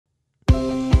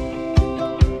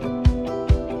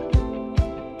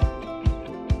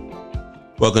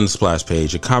Welcome to Splash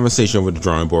Page, a conversation over the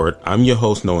drawing board. I'm your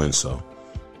host, Noinxo,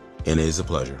 and it is a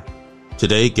pleasure.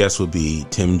 Today, guest will be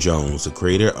Tim Jones, the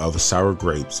creator of Sour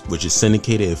Grapes, which is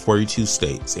syndicated in 42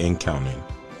 states and counting.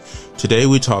 Today,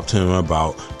 we talked to him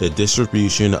about the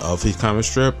distribution of his comic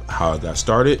strip, how it got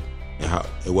started, and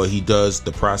what he does,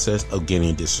 the process of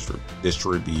getting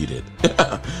distributed.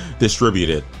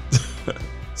 Distributed.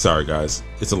 Sorry, guys.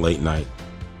 It's a late night.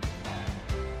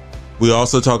 We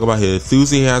also talk about his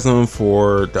enthusiasm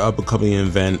for the upcoming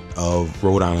event of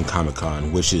Rhode Island Comic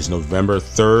Con, which is November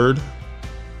 3rd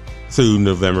through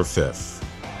November 5th.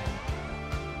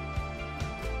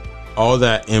 All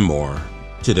that and more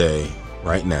today,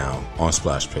 right now, on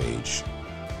Splash Page.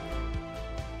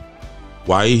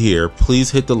 While you're here, please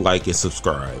hit the like and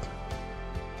subscribe,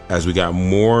 as we got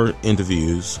more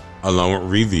interviews along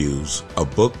with reviews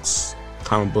of books,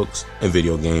 comic books, and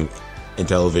video games, and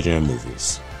television and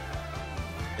movies.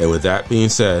 And with that being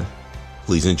said,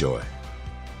 please enjoy.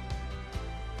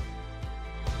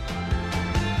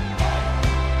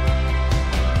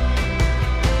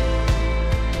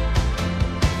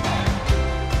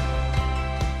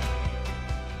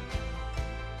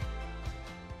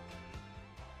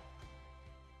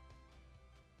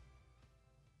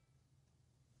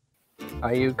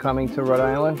 Are you coming to Rhode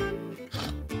Island?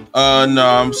 No,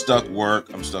 I'm stuck at work,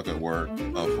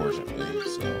 unfortunately.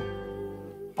 So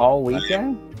all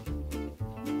weekend?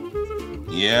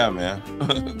 Yeah, man.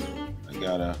 I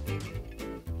got a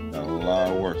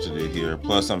lot of work to do here.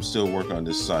 Plus, I'm still working on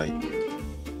this site.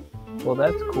 Well,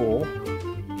 that's cool.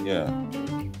 Yeah.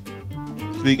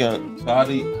 Speaking of, how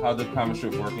the comic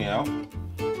strip working out?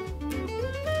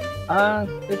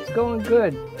 It's going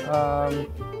good.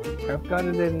 I've got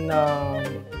it in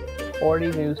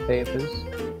 40 newspapers.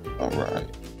 All right.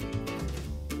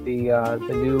 The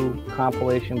new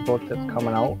compilation book that's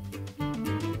coming out.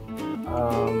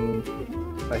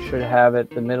 I should have it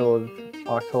the middle of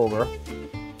October,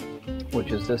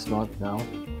 which is this month now.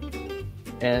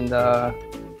 And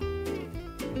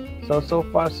so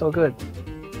far so good.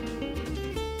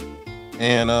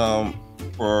 And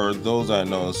for those I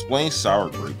know, explain Sour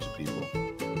Grapes to people.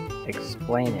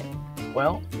 Explain it.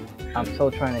 Well, I'm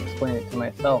still trying to explain it to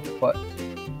myself, but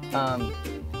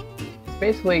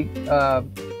basically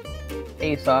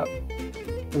Aesop,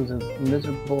 who's a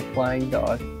miserable flying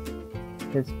dog,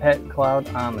 his pet Cloud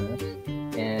Ominous,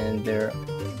 and they're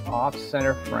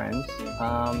off-center friends,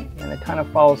 and it kind of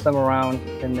follows them around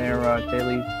in their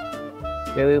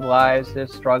daily lives, their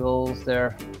struggles,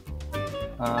 their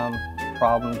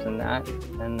problems, and that,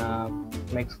 and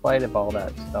makes light of all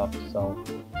that stuff. So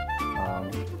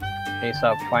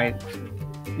Aesop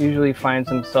usually finds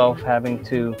himself having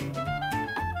to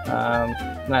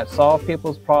not solve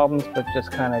people's problems, but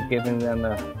just kind of giving them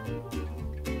the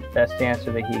best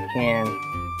answer that he can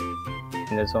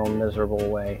in his own miserable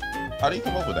way. How do you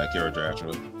come up with that character,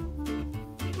 actually?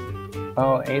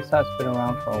 Oh, Aesop's been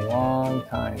around for a long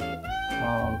time.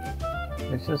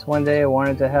 It's just one day I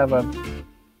wanted to have a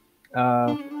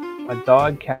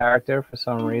dog character for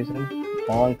some reason,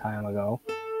 a long time ago.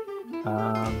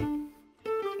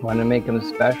 Wanted to make him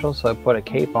special, so I put a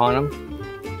cape on him,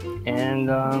 and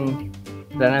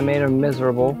then I made him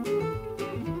miserable,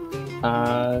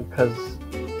 because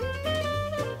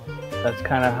that's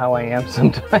kind of how I am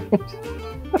sometimes.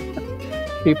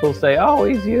 People say, "Oh,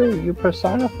 he's you. You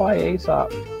personify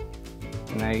Aesop,"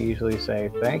 and I usually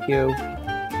say, "Thank you."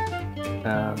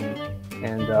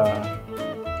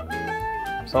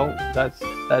 So that's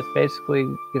basically,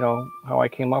 how I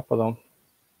came up with him.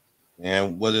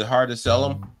 And was it hard to sell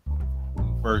them?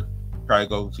 First, try to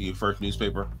go to your first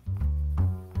newspaper.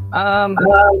 Let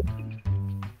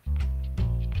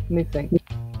me think.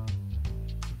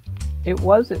 It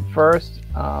was at first.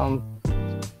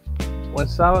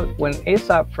 When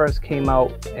Aesop first came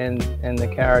out, and the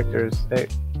characters,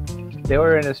 they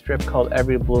were in a strip called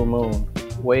Every Blue Moon,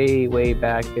 way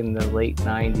back in the late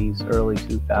 '90s, early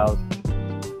 2000s,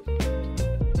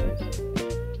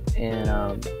 and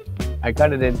I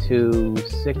got it into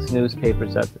 6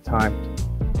 newspapers at the time,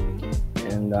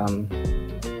 and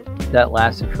that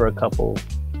lasted for a couple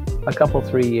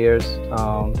 3 years,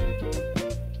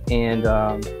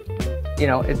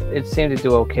 it seemed to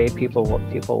do okay. People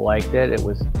liked it. It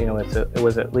was it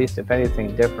was at least, if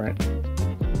anything, different,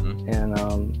 and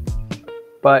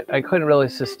but I couldn't really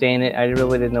sustain it. I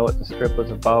really didn't know what the strip was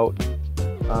about,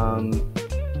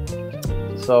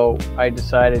 so I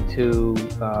decided to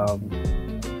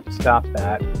stop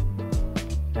that,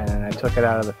 and I took it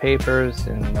out of the papers,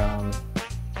 and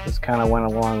just kind of went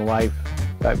along life.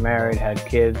 Got married, had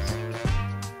kids,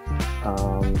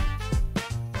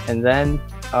 and then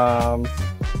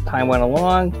time went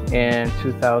along, and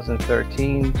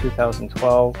 2013,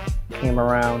 2012 came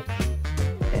around,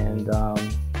 and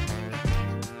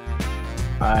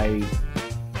I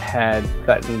had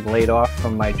gotten laid off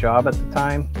from my job at the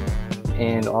time,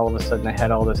 and all of a sudden I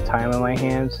had all this time on my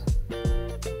hands.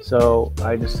 So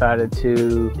I decided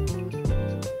to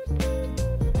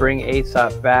bring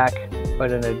Aesop back,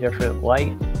 but in a different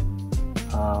light,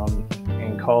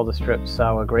 and call the strip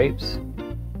Sour Grapes.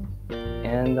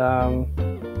 And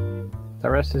the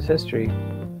rest is history.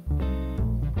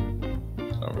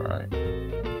 All right.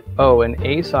 Oh, and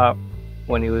Aesop,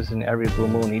 when he was in Every Blue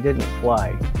Moon, he didn't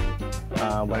fly.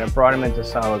 When I brought him into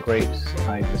Sour Grapes,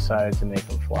 I decided to make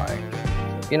him fly.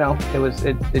 You know,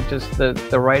 it just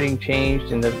the writing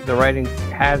changed, and the writing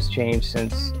has changed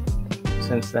since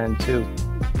then too.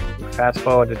 Fast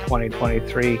forward to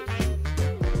 2023,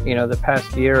 you know, the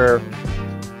past year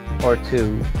or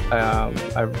two,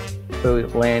 I've really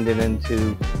landed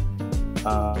into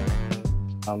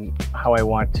how I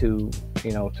want to,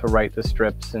 you know, to write the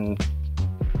strips, and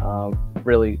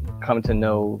really come to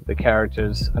know the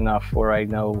characters enough where I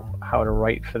know how to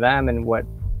write for them and what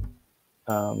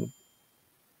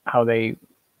how they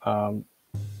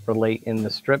relate in the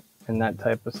strip and that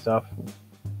type of stuff.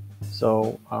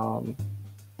 So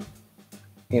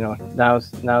you know,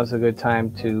 now's a good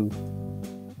time to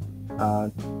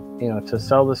you know, to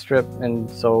sell the strip. And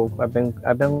so I've been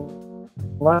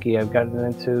lucky. I've gotten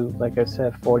into, like I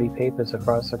said, 40 papers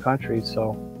across the country.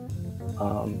 So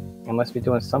I must be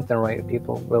doing something right.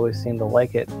 People really seem to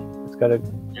like it. It's got a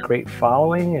great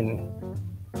following and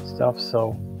stuff.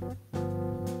 So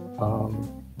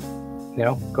you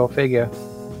know, go figure.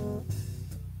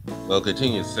 Well,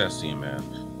 continued success to you, man.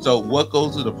 So what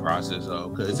goes through the process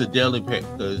of, because it's a daily paper,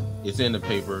 because it's in the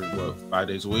paper, what, 5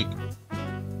 days a week?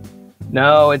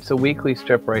 No, it's a weekly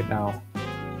strip right now.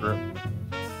 Sure.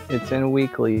 It's in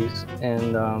weeklies,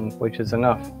 and which is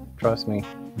enough, trust me.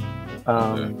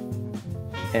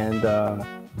 And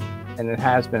it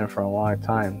has been for a long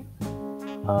time.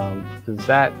 Does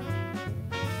that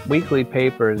weekly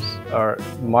papers are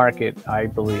market, I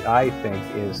think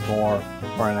is more,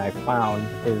 or and I found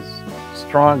is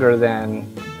stronger than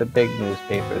the big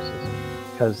newspapers,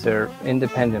 because they're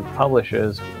independent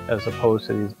publishers as opposed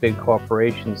to these big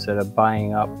corporations that are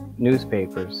buying up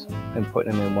newspapers and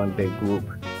putting them in one big group.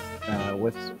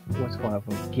 What's one of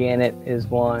them? Gannett is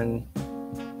one.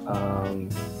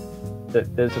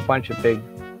 There's a bunch of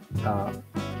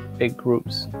big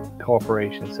groups,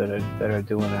 corporations that are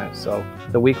doing that. So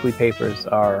the weekly papers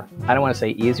are, I don't want to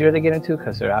say easier to get into,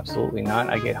 because they're absolutely not.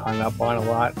 I get hung up on a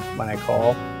lot when I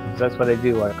call, because that's what I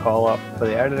do. I call up for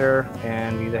the editor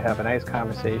and either have a nice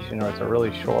conversation or it's a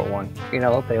really short one. You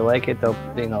know, if they like it, they'll,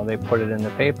 you know, they put it in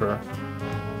the paper.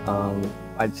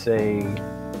 I'd say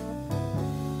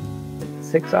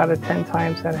 6 out of 10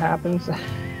 times that happens.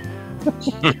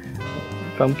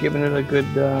 If I'm giving it a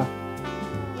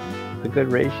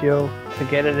good ratio to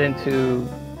get it into,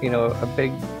 you know, a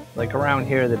big, like around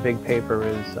here, the big paper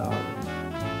is,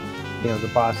 you know, the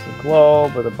Boston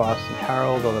Globe or the Boston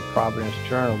Herald or the Providence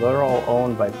Journal. They're all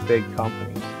owned by big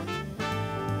companies,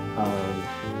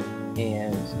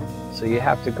 and so you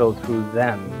have to go through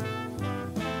them,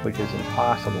 which is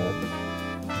impossible.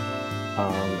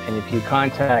 And if you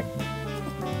contact,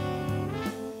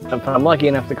 if I'm lucky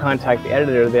enough to contact the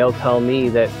editor, they'll tell me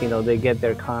that, you know, they get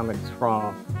their comics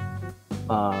from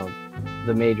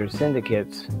the major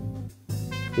syndicates,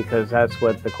 because that's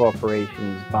what the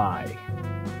corporations buy.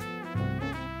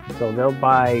 So they'll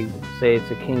buy, say it's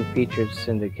a King Features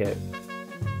syndicate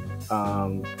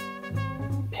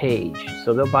page.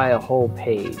 So they'll buy a whole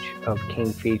page of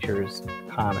King Features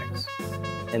comics,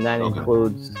 and that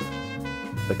includes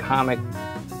the comic,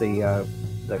 the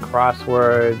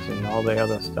crosswords, and all the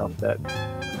other stuff that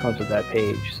comes with that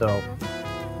page. So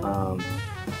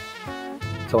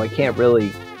so I can't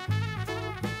really,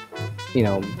 you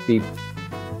know, be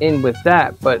in with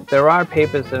that. But there are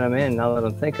papers that I'm in, now that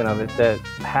I'm thinking of it, that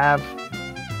have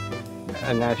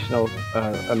a national,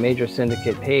 a major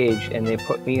syndicate page, and they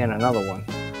put me in another one.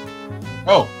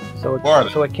 Oh, so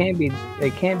it can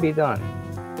be done.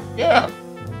 Yeah.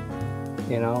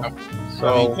 You know.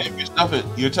 So I mean, your stuff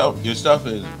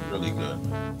is really good.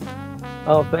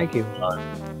 Oh, thank you.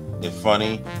 It's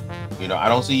funny. You know, I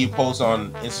don't see you post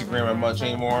on Instagram as much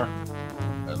anymore.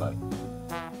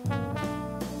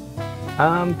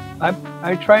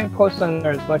 I try and post on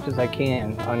there as much as I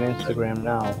can on Instagram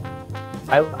now.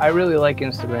 I really like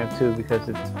Instagram too, because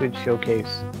it's a good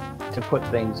showcase to put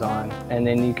things on, and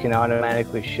then you can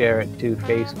automatically share it to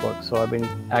Facebook. So I've been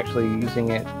actually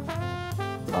using it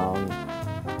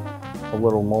a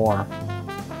little more.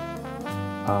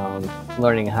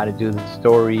 learning how to do the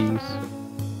stories,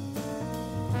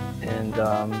 and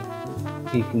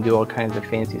he can do all kinds of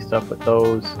fancy stuff with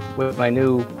those. With my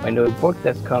new book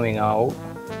that's coming out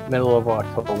middle of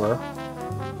October.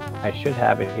 I should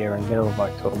have it here in middle of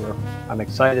October. I'm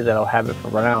excited that I'll have it for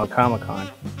Rhode Island Comic Con.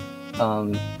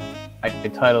 I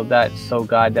titled that So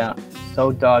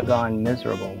Doggone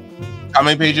Miserable. How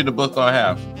many pages of the book gonna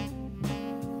have?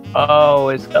 Oh,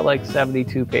 it's got like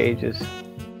 72 pages.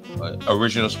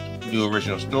 Original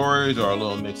stories, or a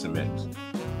little mix and mix?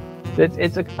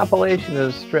 It's a compilation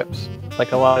of strips,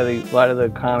 like a lot of the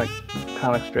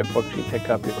comic strip books you pick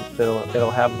up.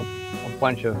 It'll have a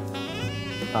bunch of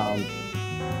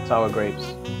Sour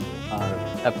Grapes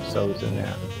episodes in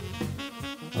there.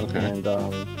 Okay. And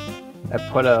I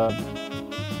put a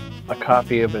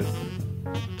copy of a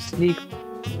sneak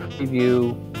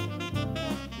preview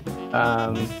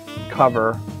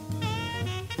cover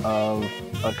of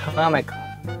a comic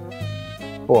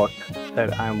book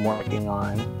that I'm working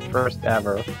on, first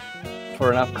ever,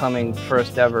 for an upcoming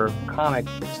first ever comic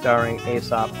starring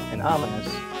Aesop and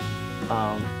Ominous.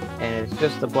 And it's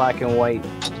just a black and white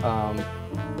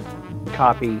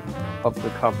copy of the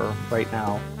cover right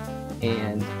now.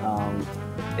 And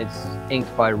it's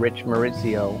inked by Rich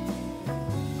Maurizio,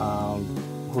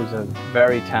 who's a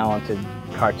very talented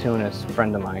cartoonist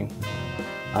friend of mine.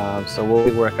 So we'll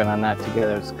be working on that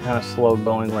together. It's kind of slow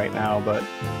going right now, but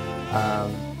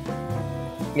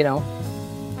you know,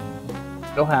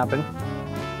 it'll happen.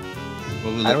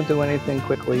 Well, I don't do anything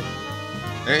quickly.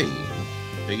 Hey,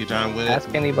 take your time with it.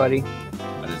 Ask anybody.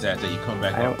 I just ask that you come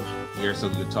back up here so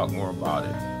we can talk more about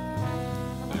it.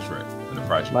 That's right. In the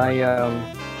project.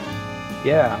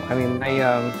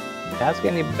 Ask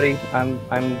anybody.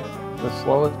 I'm the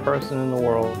slowest person in the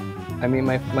world. I mean,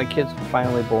 my kids were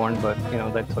finally born, but you know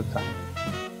that took time.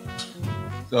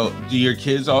 So, do your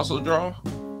kids also draw?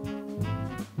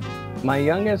 My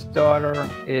youngest daughter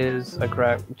is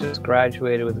just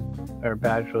graduated with her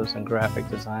bachelor's in graphic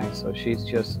design, so she's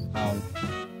just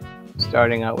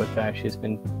starting out with that. She's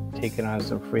been taking on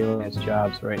some freelance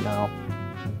jobs right now.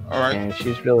 All right. And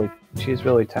she's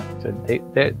really talented.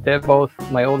 They're both.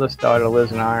 My oldest daughter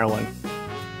lives in Ireland,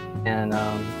 and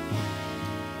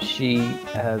she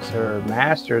has her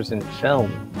master's in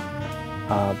film,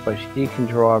 but she can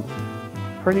draw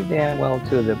pretty damn well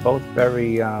too. They're both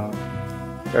very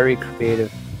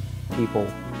creative people.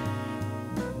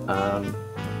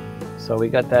 So we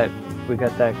got that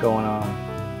going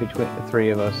on between the three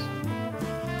of us.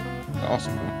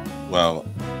 Awesome. Well,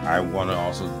 I want to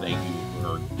also thank you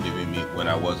for giving me, when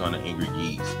I was on the Angry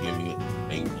Geeks, giving me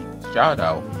a shout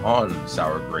out on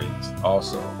Sour Grapes.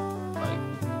 Also, like,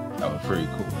 that was pretty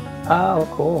cool. Oh,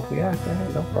 cool. Yeah,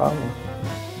 no problem.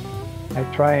 I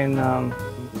try and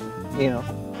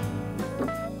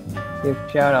give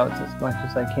shout outs as much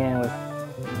as I can with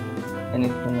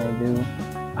anything I do.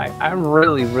 I'm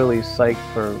really psyched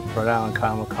for Rhode Island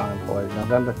Comic Con, boys.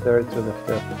 November 3rd through the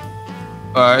 5th.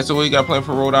 Alright, so what you got planned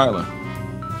for Rhode Island?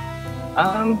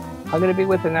 I'm gonna be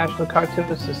with the National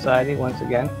Cartoonist Society once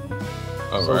again.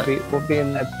 We'll be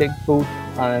in that big booth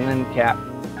on an end cap,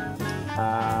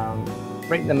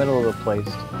 right in the middle of the place.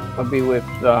 I'll be with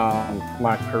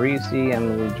Mark Parisi,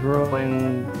 Emily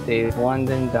Druin, Dave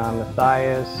London, Don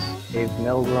Mathias, Dave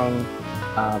Milgram,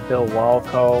 Bill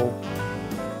Walco,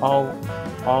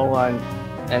 all on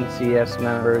NCS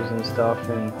members and stuff,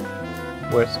 and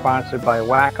we're sponsored by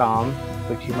Wacom,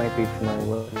 which you might be familiar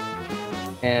with.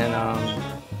 And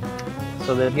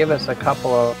so they give us a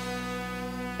couple of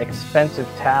expensive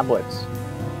tablets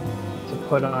to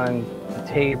put on the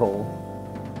table,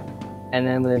 and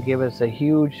then they give us a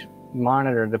huge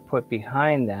monitor to put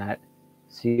behind that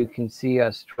so you can see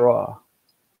us draw.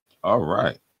 All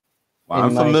right. Well,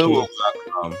 I'm familiar with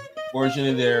Wacom.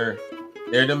 Fortunately, they're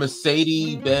the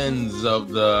Mercedes-Benz of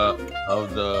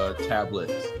the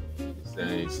tablets.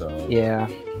 Say so. Yeah.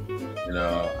 You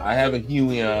know, I have a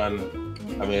Huion.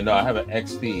 I have an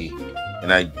XP,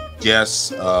 and I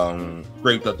just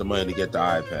scraped up the money to get the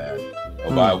iPad.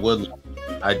 But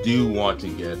I do want to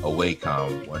get a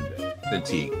Wacom one day.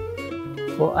 Cintiq.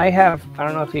 Well, I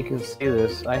don't know if you can see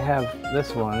this. I have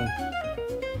this one.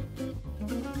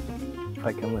 If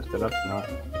I can lift it up enough.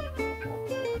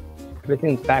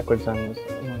 Everything's backwards on this.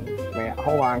 Wait,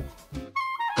 hold on.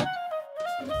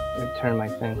 Let me turn my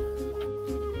thing.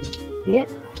 Yeah.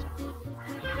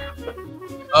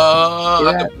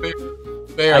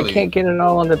 Barely. I can't get it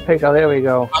all on the picture. Oh, there we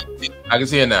go. I can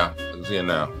see it now.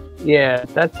 Yeah,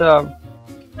 that's a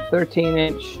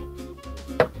 13-inch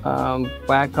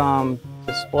Wacom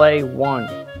Display 1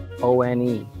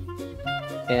 ONE,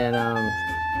 and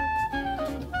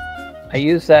I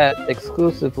use that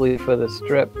exclusively for the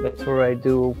strip. That's where I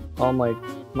do all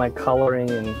my coloring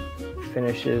and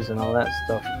finishes and all that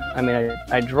stuff. I mean,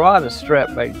 I draw the strip.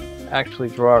 I actually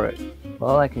draw it.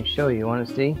 Well, I can show you. Want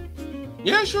to see?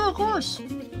 Yeah, sure, of course.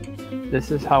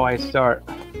 This is how I start.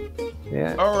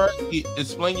 Yeah. All right.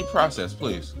 Explain your process,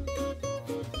 please.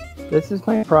 This is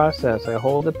my process. I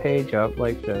hold the page up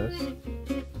like this.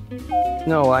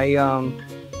 No, I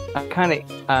kind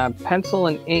of pencil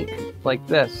and ink like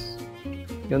this.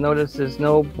 You'll notice there's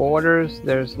no borders.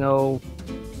 There's no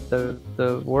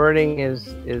the wording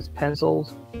is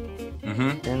penciled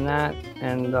in that,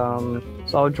 and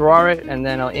so I'll draw it and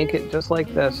then I'll ink it just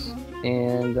like this,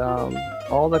 and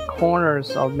all the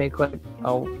corners I'll make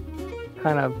I'll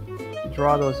kind of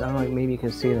draw those. I don't know, maybe you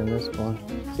can see it in this one.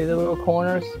 See the little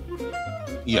corners?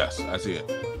 Yes, I see it.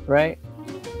 Right.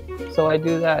 So I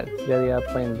do that. Yeah,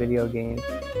 playing video games.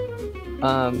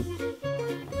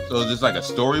 So is this like a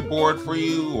storyboard for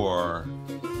you, or?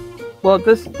 Well,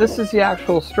 this is the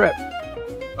actual strip.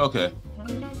 Okay.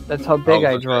 That's how big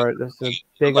I okay. draw it. This is a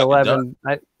big like 11.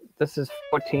 This is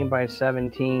 14 by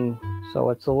 17, so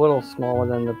it's a little smaller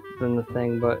than the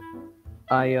thing. But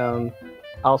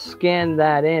I'll scan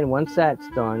that in. Once that's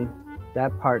done,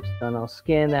 that part's done. I'll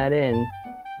scan that in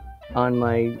on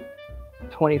my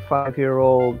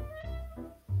 25-year-old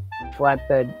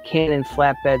Canon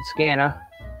flatbed scanner.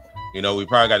 You know, we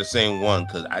probably got the same one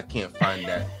because I can't find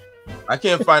that.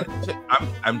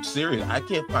 I'm serious. I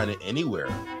can't find it anywhere.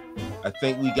 I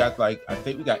think we got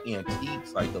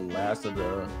antiques, like the last of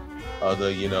the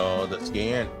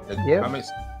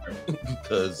comics,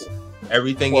 because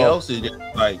everything else is just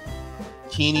like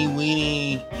teeny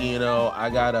weeny. You know, I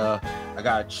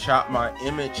gotta chop my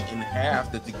image in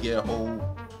half to get a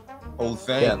whole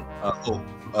thing.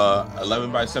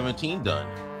 11 by 17 done.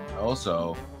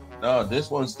 Also, no, this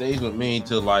one stays with me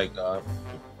till like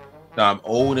I'm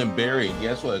old and buried.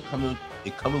 Guess what?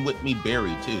 It coming with me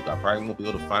buried too. I probably won't be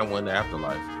able to find one in the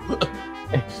afterlife.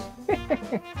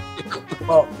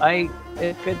 Well,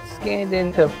 if it's scanned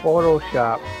into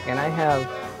Photoshop, and I have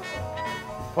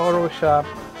Photoshop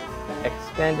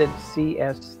Extended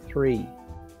CS3.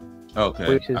 Okay.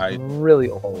 Which is really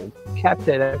old. Kept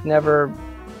it. I've never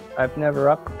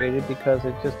upgraded because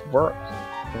it just works.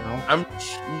 You know? I'm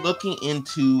looking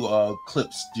into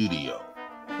Clip Studio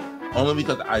only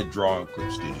because I draw in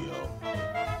Clip Studio.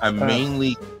 I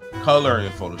mainly color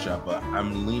in Photoshop, but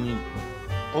I'm leaning.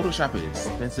 Photoshop is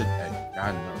expensive as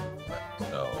God knows what.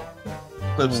 So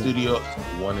Clip Studio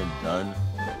is one and done.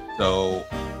 So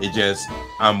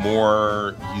I'm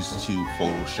more used to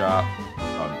Photoshop.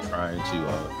 I'm trying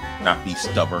to not be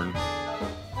stubborn,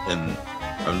 and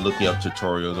I'm looking up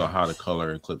tutorials on how to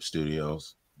color in Clip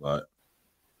Studios. But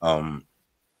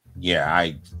yeah,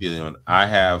 I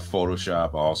have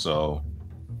Photoshop also.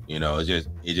 You know, it's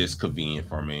just convenient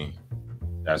for me.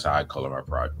 That's how I color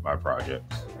my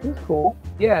projects. That's cool.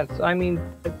 Yes, I mean,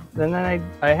 then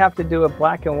I have to do a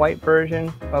black and white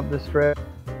version of the strip,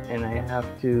 and I have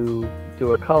to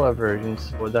do a color version.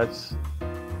 So that's,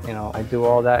 you know, I do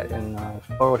all that in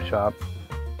Photoshop.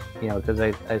 You know, because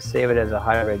I save it as a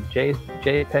high-res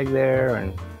JPEG there,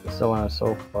 and so on and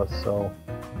so forth. So,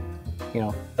 you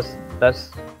know,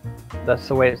 that's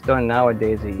the way it's done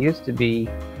nowadays. It used to be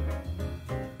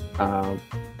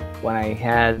when I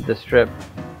had the strip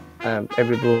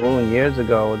every blue moon years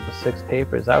ago with the 6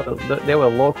 papers. They were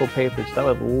local papers. So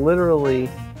I would literally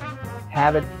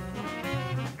have it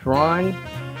drawn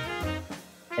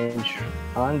and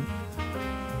on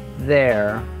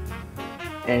there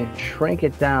and shrink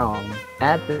it down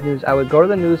at the news. I would go to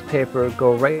the newspaper,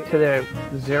 go right to their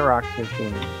Xerox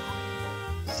machine,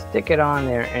 stick it on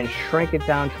there, and shrink it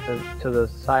down to the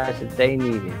size that they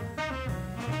needed.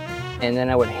 And then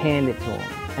I would hand it to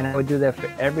them. And I would do that for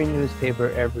every newspaper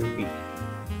every week.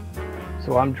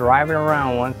 So I'm driving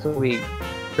around once a week,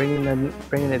 bringing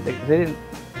it.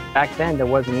 Back then there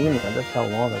wasn't email. That's how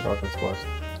long ago this was.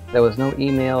 There was no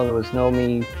email. There was no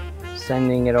me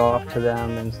sending it off to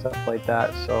them and stuff like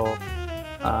that. So,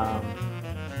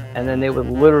 and then they would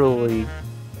literally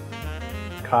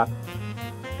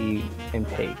copy and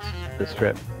paste the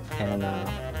strip, and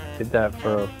did that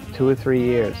for 2 or 3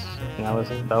 years. And that was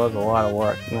a lot of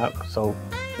work. So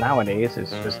nowadays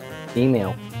it's just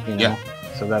email, you know. Yeah.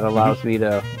 So that allows me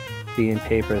to be in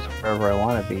papers wherever I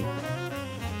want to be.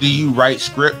 Do you write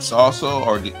scripts also,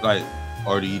 or do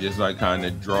you just like kind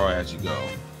of draw as you go?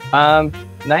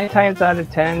 9 times out of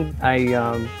 10,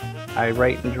 I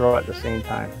write and draw at the same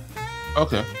time.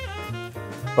 Okay.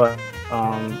 But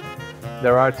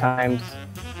there are times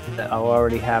that I'll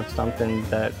already have something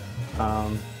that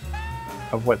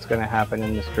of what's going to happen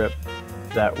in the strip,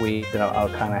 that week, then I'll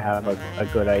kind of have a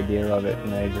good idea of it,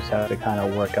 and I just have to kind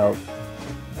of work out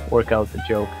the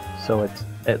joke so it's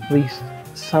at least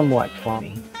somewhat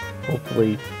funny.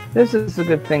 Hopefully, this is a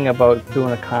good thing about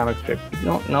doing a comic strip. You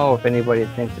don't know if anybody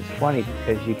thinks it's funny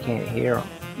because you can't hear them,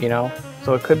 you know.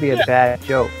 So it could be a bad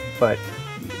joke, but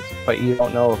you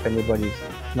don't know if anybody's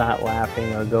not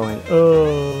laughing or going,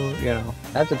 oh, you know.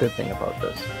 That's a good thing about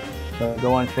this. So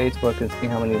go on Facebook and see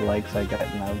how many likes I got,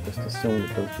 and I'll just assume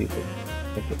that those people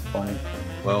think it's funny.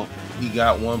 Well, we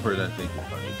got one person that thinks it's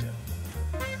funny, Tim.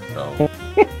 So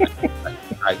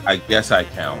I guess I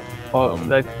count. Well,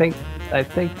 I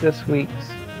think this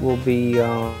week's will be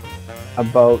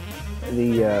about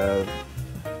the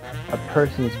a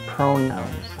person's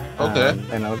pronouns. Okay.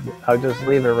 And I'll just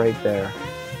leave it right there.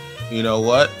 You know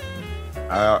what?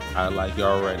 I like you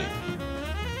already.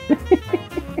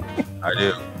 I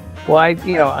do.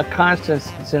 Well, a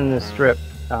Constance in the strip.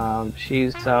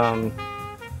 She's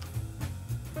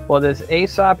well, there's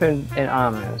Aesop and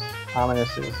Ominous.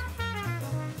 Ominous is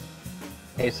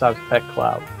Aesop's pet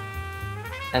cloud,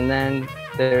 and then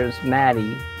there's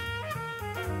Maddie,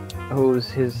 who's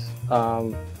his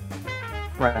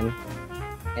friend,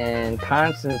 and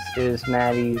Constance is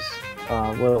Maddie's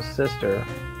little sister.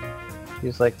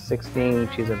 She's like 16.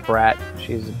 She's a brat.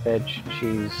 She's a bitch.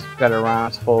 She's got her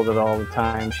arms folded all the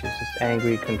time. She's just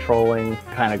angry, controlling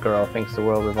kind of girl. Thinks the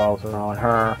world revolves around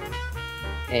her.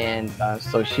 And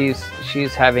so she's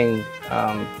having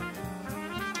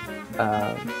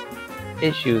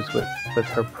issues with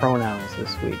her pronouns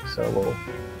this week. So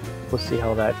we'll see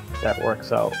how that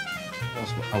works out.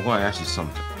 I want to ask you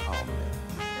something. Oh man.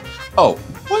 Oh,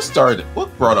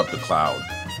 what brought up the cloud,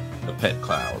 the pet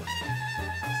cloud?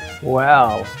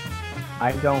 Well,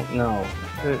 I don't know.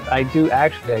 I do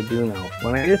know.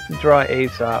 When I used to draw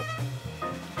Aesop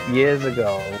years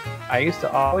ago, I used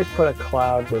to always put a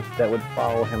cloud that would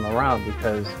follow him around,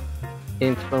 because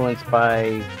influenced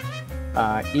by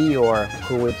Eeyore,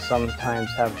 who would sometimes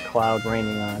have a cloud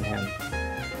raining on him.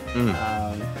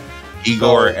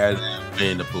 Igor as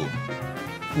Winnie the Pooh.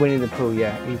 Winnie the Pooh,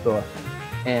 yeah, Igor.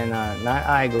 And not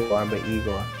Igor, but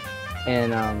Igor.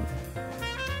 And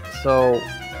so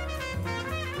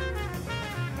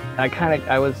I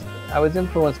was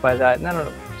influenced by that, and I don't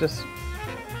know, just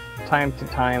time to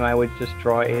time I would just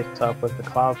draw Aesop with the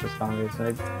cloud for some reason.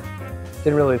 I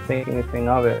didn't really think anything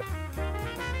of it.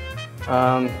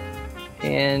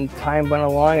 And time went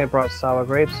along. I brought Sour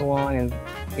Grapes along, and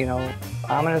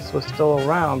Ominous was still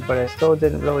around, but I still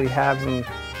didn't really have him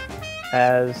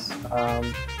as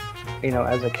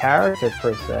as a character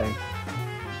per se.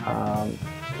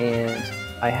 And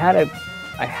I had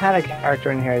a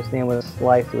character in here. His name was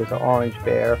Slice. He was an orange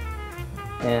bear,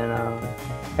 and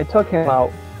I took him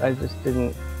out. I just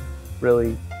couldn't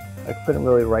really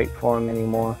write for him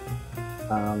anymore.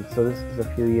 So this is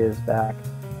a few years back,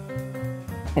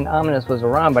 and Ominous was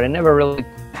around, but I never really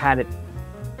had it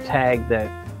tagged that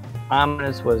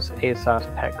Ominous was Aesop's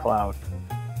pet cloud.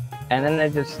 And then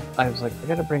I was like, I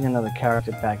gotta bring another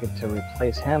character back to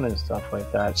replace him and stuff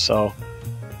like that. So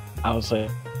I was like,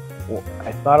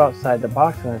 I thought outside the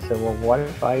box, and I said, well, what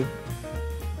if I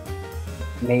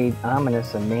made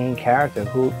Ominous a main character?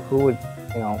 Who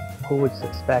would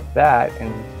suspect that?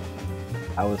 And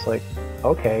I was like,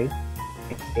 okay,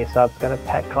 Aesop's got a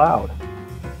pet cloud.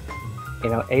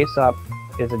 Aesop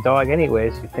is a dog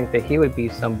anyways. You think that he would be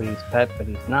somebody's pet, but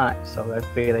he's not. So I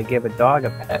figured I'd give a dog a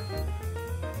pet.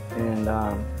 And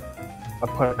I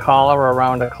put a collar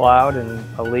around a cloud and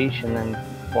a leash, and then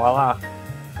voila,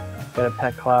 got a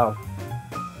pet cloud.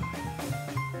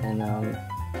 And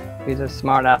he's a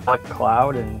smart aleck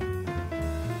cloud, and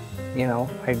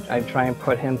I try and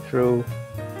put him through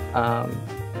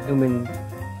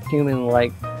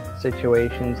human-like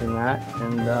situations and that,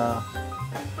 and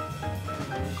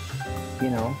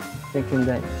thinking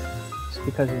that just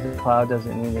because he's a cloud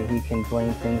doesn't mean that he can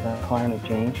blame things on climate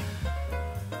change,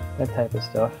 that type of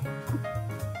stuff.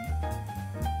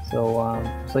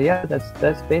 So yeah,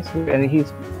 that's basically, and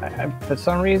he's for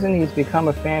some reason he's become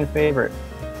a fan favorite.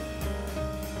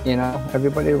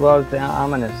 Everybody loves the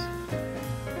Ominous.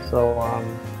 So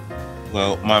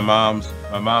well, my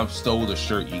mom stole the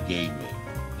shirt you gave me.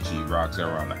 She rocks it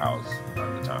around the house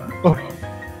all the time.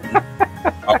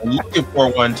 I was looking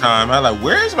for one time. I was like,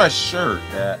 "Where's my shirt?"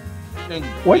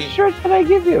 What shirt did I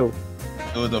give you?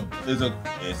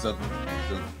 It's a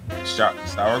shot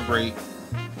sour grape,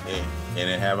 and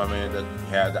it had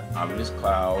the Ominous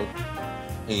cloud,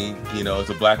 and it's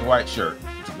a black and white shirt.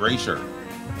 It's a gray shirt.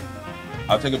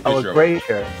 I'll take a picture. Oh, a gray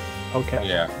shirt. Okay.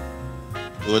 Yeah.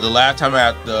 It was the last time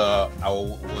I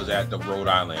was at the Rhode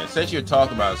Island. Since you're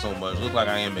talking about it so much, it looks like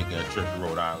I am making a trip to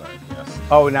Rhode Island. Yes.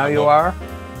 Oh, now you are?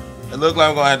 It looks like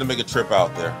I'm gonna have to make a trip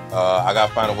out there. I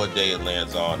gotta find out what day it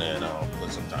lands on and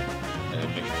put some time and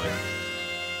make it work.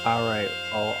 All right.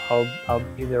 I'll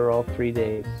be there all 3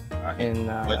 days, and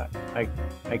I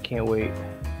can't wait.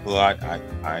 Well,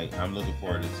 I'm looking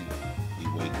forward to see the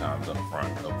wait times up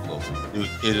front, up close.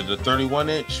 Is it the 31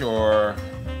 inch or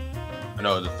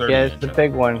no? The 30. Yeah, it's the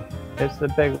big one. It's the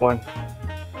big one.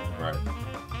 Right.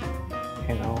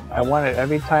 You know, I want it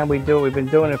every time we do it. We've been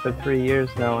doing it for 3 years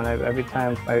now, and every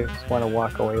time I just want to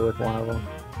walk away with one of them.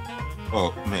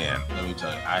 Oh man, let me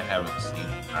tell you, I haven't seen.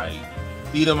 I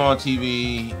see them on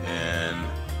TV, and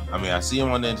I mean, I see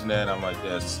them on the internet. I'm like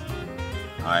this.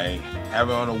 I have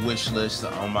it on a wish list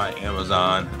on my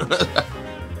Amazon.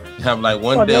 I'm like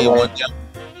one day.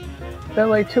 They're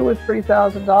like $2,000 or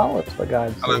 $3,000 for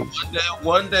God's sake. Like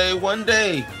one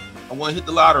day. I want to hit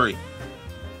the lottery.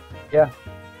 Yeah.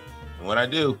 And when I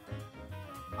do,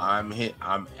 I'm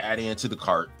adding it to the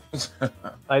cart.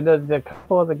 I know the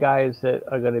couple of the guys that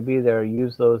are going to be there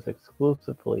use those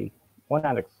exclusively. Well,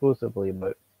 not exclusively,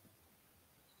 but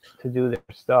to do their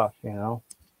stuff, you know.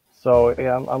 So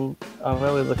yeah, I'm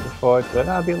really looking forward to it.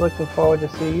 I'll be looking forward to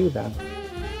see you then.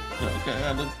 Okay,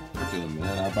 I look forward to it,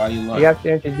 man. I'll buy you lunch. You have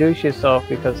to introduce yourself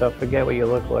because I'll forget what you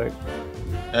look like.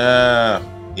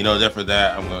 You know, for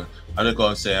that, I'm just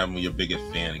gonna say I'm your biggest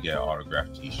fan and get an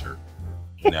autographed T-shirt.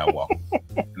 Now walk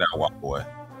away.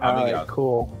 All right,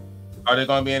 cool. Are there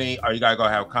gonna be any? Are you guys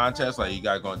gonna have contests? Like you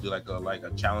guys gonna do like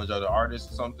a challenge of the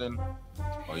artists or something?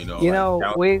 Or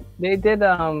they did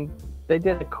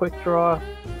a quick draw.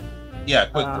 Yeah,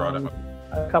 quick draw.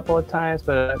 A couple of times,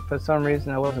 but for some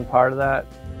reason I wasn't part of that,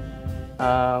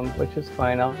 which is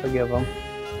fine. I'll forgive them.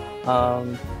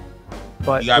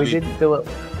 But we didn't do it.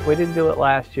 We didn't do it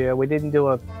last year. We didn't do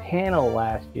a panel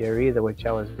last year either, which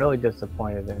I was really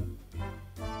disappointed in.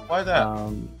 Why that?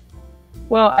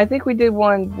 Well, I think we did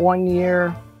one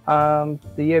year. The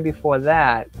year before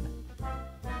that,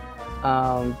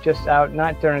 just out,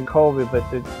 not during COVID, but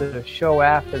the show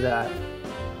after that,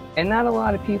 and not a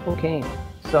lot of people came.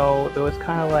 So it was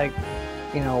kind of like,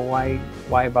 you know,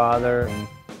 why bother? And,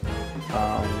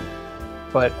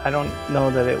 but I don't know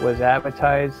that it was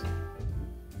advertised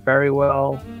very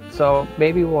well. So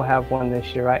maybe we'll have one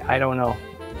this year. I don't know.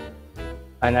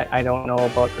 And I don't know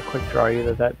about the quick draw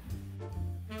either.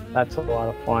 That's a lot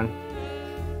of fun.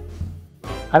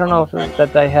 I don't know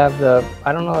that they have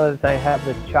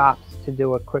the chops to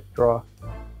do a quick draw,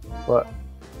 but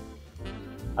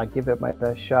I'll give it my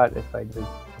best shot if I do.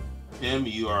 Tim,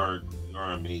 you are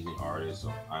an amazing artist,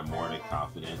 so I'm more than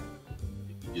confident.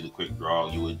 If you do the quick draw,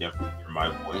 you would definitely hear my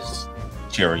voice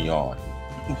cheering you on.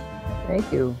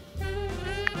 Thank you.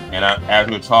 And as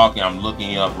we're talking, I'm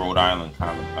looking up Rhode Island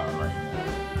Comic Con right now.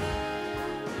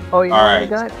 Oh, you know what I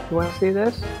got? You want to see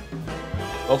this?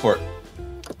 Go for it.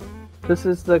 This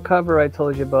is the cover I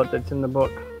told you about that's in the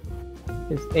book.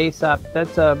 It's Aesop.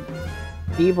 That's a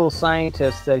evil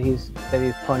scientist that he's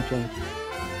punching.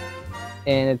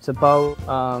 And it's about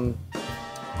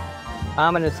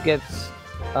Ominous gets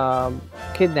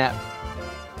kidnapped.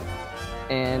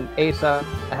 And Aesop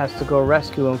has to go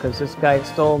rescue him because this guy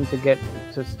stole him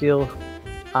to steal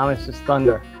Ominous's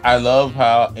thunder. I love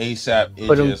how Aesop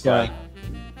is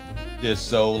just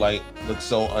so looks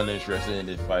so uninterested in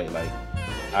this fight. Like,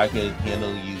 I can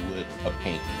handle you with a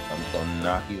paint. I'm just gonna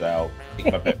knock you out,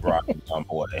 take my pet rock, and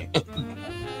jump away.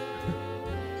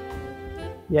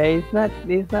 Yeah,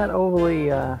 he's not overly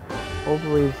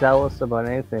zealous about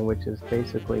anything, which is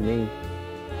basically me.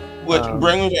 Which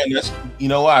brings me to you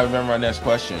know what? I remember my next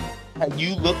question. Have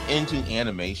you looked into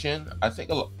animation? I think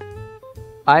a lot.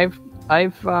 I've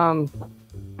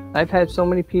had so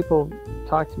many people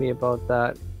talk to me about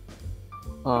that.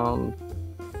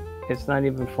 It's not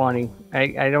even funny.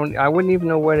 I wouldn't even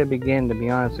know where to begin, to be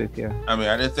honest with you. I mean,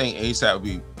 I just think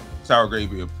ASAP Sour Grave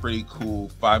would be a pretty cool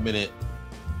 5 minute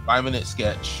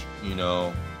sketch, you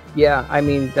know. Yeah, I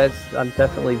mean, I'm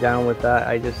definitely down with that.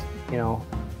 I just, you know,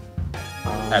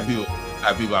 have people.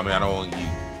 I mean, I don't want you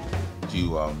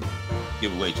to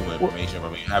give away too much information. I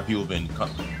mean, have people been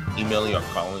emailing or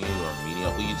calling you or meeting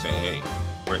up with you saying, "Hey,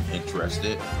 we're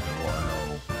interested"? Or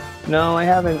no? No, I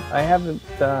haven't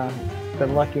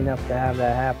been lucky enough to have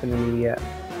that happen to me yet.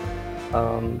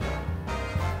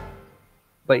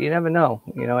 But you never know.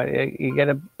 You know, you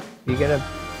gotta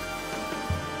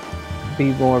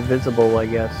be more visible, I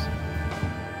guess.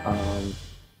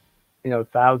 You know,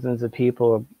 thousands of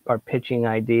people are pitching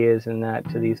ideas and that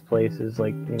to these places,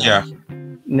 like, you know,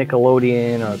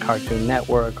 Nickelodeon or Cartoon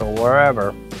Network or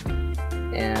wherever.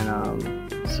 And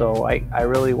so I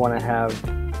really want to have.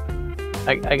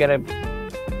 I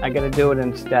gotta do it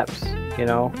in steps, you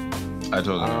know. I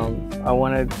totally agree.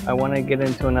 I want to get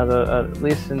into at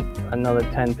least another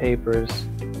 10 papers.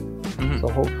 So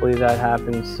hopefully that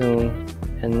happens soon.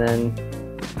 And then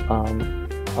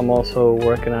I'm also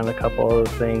working on a couple other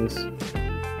things.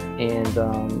 And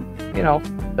you know,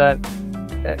 that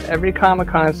every Comic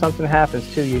Con something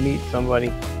happens too. You meet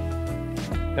somebody.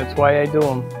 That's why I do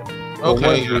them.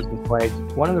 Okay.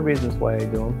 One of the reasons why I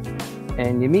do them.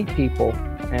 And you meet people,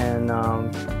 and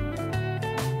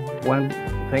one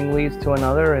thing leads to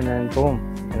another, and then boom,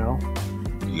 you know.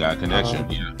 You got a connection,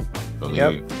 yeah. Totally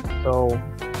Yep. So,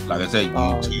 like I said,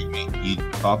 you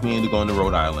talked me into going to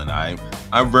Rhode Island.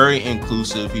 I'm very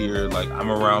inclusive here. Like, I'm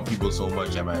around people so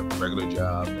much at my regular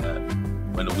job that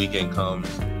when the weekend comes,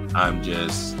 I'm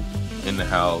just in the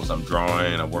house. I'm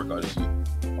drawing. I work on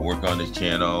this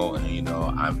channel, and you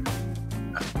know, I'm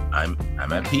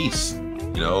at peace.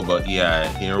 You know, but yeah,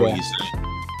 hearing what you say,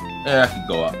 I could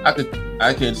go up.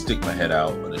 I could stick my head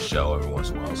out on a show every once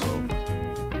in a while. So,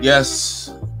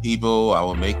 yes, people, I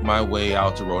will make my way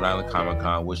out to Rhode Island Comic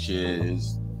Con, which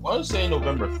is, I want to say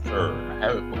November 3rd. I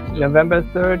have it booked. November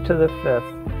 3rd to the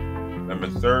 5th. November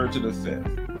 3rd to the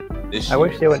 5th. I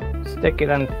wish they would stick it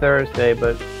on Thursday,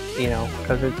 but you know,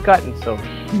 because it's gotten so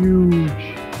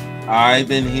huge. I've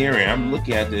been hearing. I'm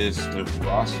looking at this. The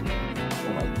roster.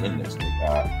 Oh my goodness,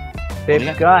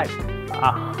 They've got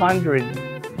 100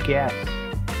 guests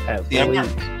at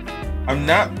least. I'm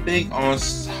not big on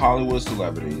Hollywood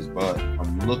celebrities, but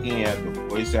I'm looking at the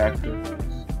voice actors.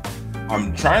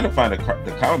 I'm trying to find the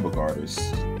comic book artists.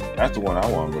 That's the one I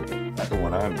want to look at. That's the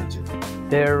one I'm into.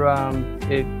 They're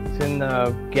it's in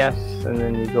the guests, and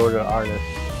then you go to artists.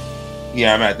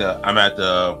 Yeah, I'm at the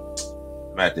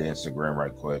Instagram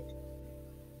right quick.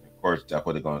 Of course, that's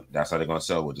how they're gonna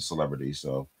sell with the celebrities.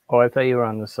 So. Oh, I thought you were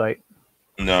on the site.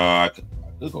 No, I could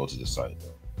go to the site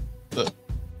though. But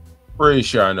pretty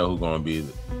sure I know who's going to be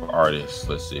the artist.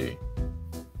 Let's see.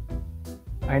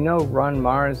 I know Ron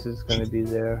Mars is going to be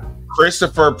there.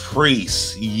 Christopher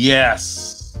Priest.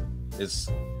 Yes.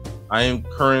 I am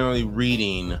currently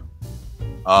reading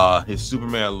his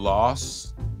Superman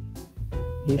Lost.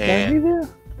 He's going to be there?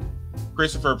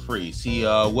 Christopher Priest. He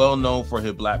well known for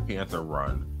his Black Panther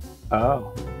run.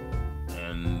 Oh.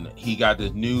 And he got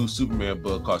this new Superman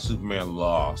book called Superman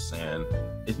Lost, and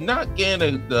it's not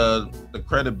getting the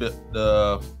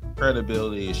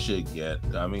credibility it should get.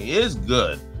 I mean, it is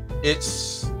good.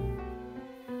 It's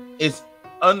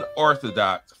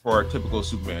unorthodox for a typical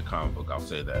Superman comic book. I'll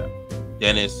say that.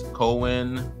 Dennis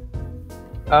Cohen.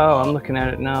 Oh, I'm looking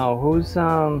at it now. Who's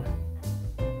that?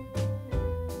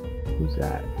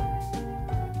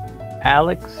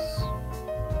 Alex.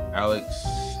 How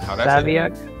that's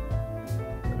Saviak.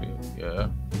 Yeah.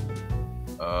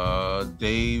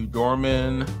 Dave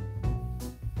Dorman,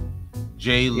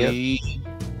 Jay Lee.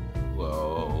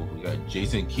 Well, we got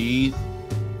Jason Keith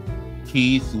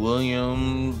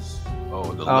Williams.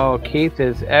 Keith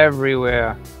is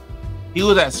everywhere. He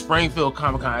was at Springfield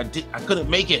Comic Con. I couldn't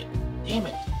make it. Damn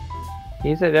it.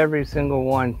 He's at every single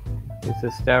one. It's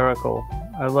hysterical.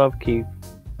 I love Keith.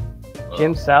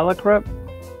 Jim Salicrup.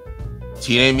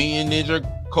 Teenage Mutant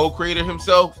Ninja co-creator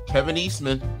himself, Kevin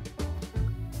Eastman.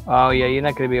 Oh yeah, you're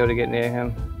not going to be able to get near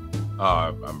him.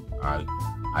 I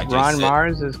just Ron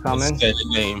Mars is coming. Said the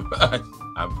name.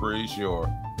 I'm pretty sure.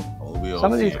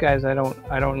 Some of these guys, I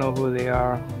don't know who they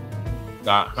are.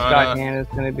 Scott Hannah is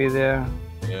going to be there.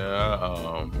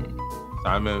 Yeah.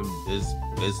 Simon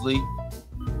Bisley.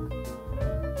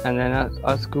 And then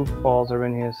us goofballs are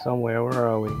in here somewhere. Where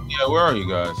are we? Yeah, where are you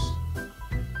guys?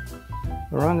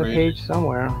 We're on the page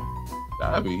somewhere.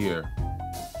 Gotta be here.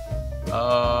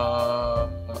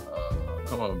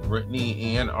 Come on,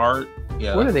 Brittany and Art.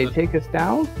 Yeah. What, do they take us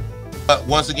down?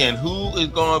 Once again, who is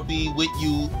going to be with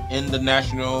you in the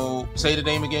national? Say the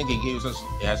name again.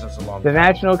 It has us a long. The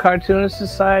National Cartoonist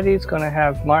Society is going to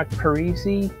have Mark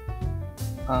Parisi,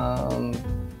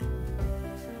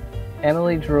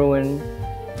 Emily Druin,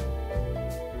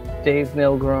 Dave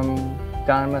Milgram,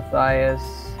 Don Mathias,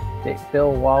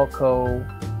 Bill Walco,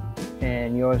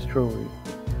 and yours truly,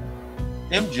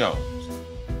 Tim Jones.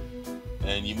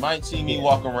 And you might see me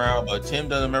walk around, but Tim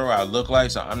doesn't remember what I look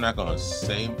like, so I'm not going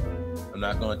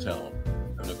to tell him.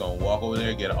 I'm just going to walk over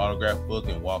there, get an autograph book,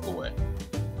 and walk away.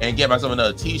 And get myself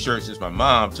another t-shirt since my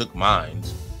mom took mine.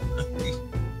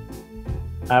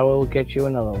 I will get you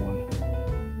another one.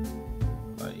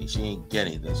 She ain't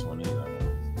getting this one either.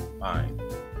 Fine.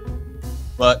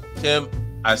 But Tim,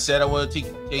 I said I want to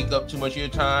take up too much of your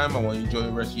time. I want to enjoy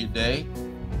the rest of your day.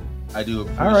 I do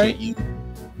appreciate you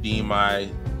being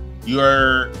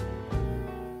your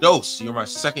dose. You're my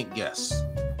second guest.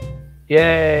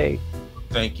 Yay.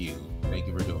 Thank you. Thank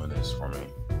you for doing this for me.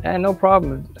 And no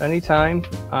problem. Anytime.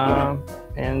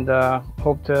 And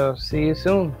hope to see you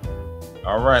soon.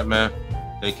 All right, man.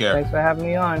 Take care. Thanks for having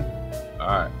me on. All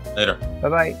right. Later.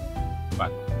 Bye-bye.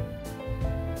 Bye.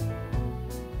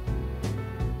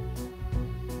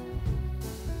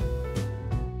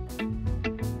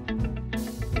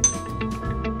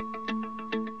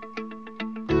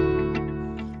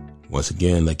 Once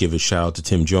again, let's give a shout out to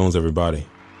Tim Jones, everybody.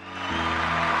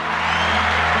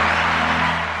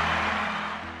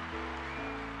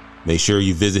 Make sure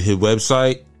you visit his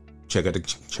website. Check out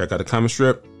the comic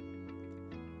strip.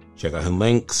 Check out his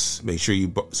links. Make sure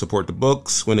you support the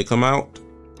books when they come out.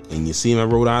 And you see him at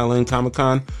Rhode Island Comic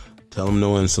Con, tell him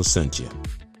Noinxo sent you.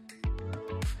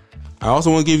 I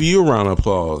also want to give you a round of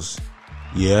applause.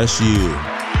 Yes, you.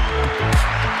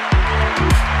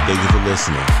 Thank you for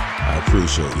listening. I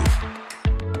appreciate you.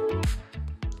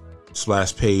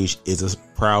 Splash Page is a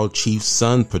proud Chief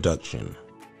Son production.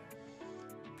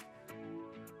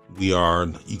 You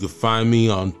can find me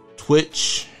on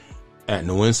Twitch at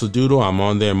Noinxo Doodle. I'm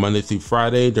on there Monday through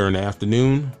Friday during the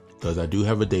afternoon because I do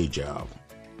have a day job.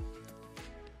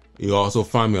 You also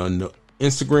find me on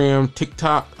Instagram,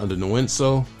 TikTok under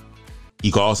Noinxo.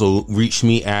 You can also reach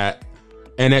me at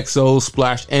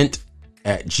nxosplashent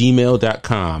at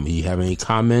gmail.com. If you have any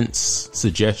comments,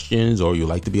 suggestions, or you'd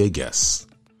like to be a guest.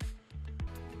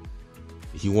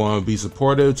 If you want to be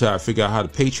supportive to figure out how the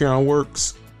Patreon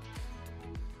works,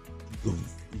 you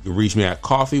can reach me at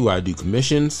Coffee where I do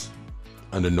commissions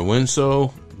under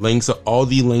Noinxo. All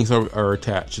the links are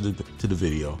attached to the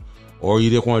video. Or you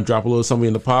just want to drop a little something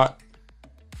in the pot,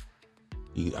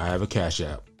 I have a Cash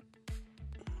App.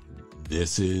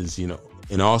 This is,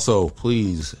 and also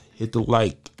please hit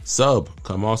the sub.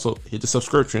 Also hit the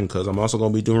subscription because I'm also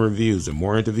going to be doing reviews. And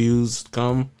more interviews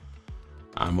come.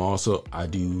 I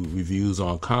do reviews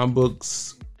on comic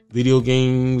books, video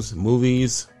games,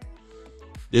 movies.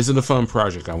 This is a fun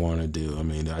project I want to do. I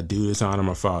mean, I do this to honor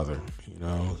my father.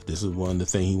 This is one of the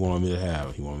things he wanted me to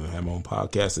have. He wanted me to have my own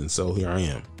podcast, and so here I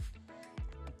am.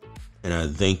 And I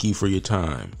thank you for your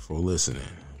time, for listening.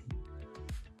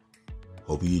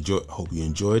 Hope you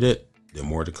enjoyed it. There's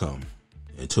more to come.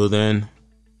 Until then,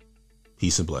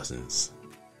 peace and blessings.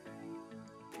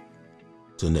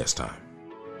 Till next time.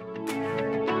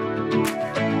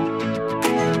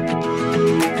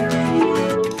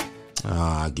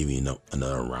 I'll give you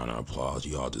another round of applause.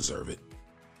 You all deserve it.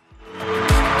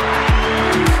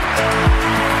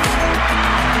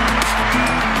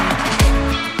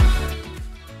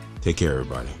 Take care,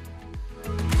 everybody.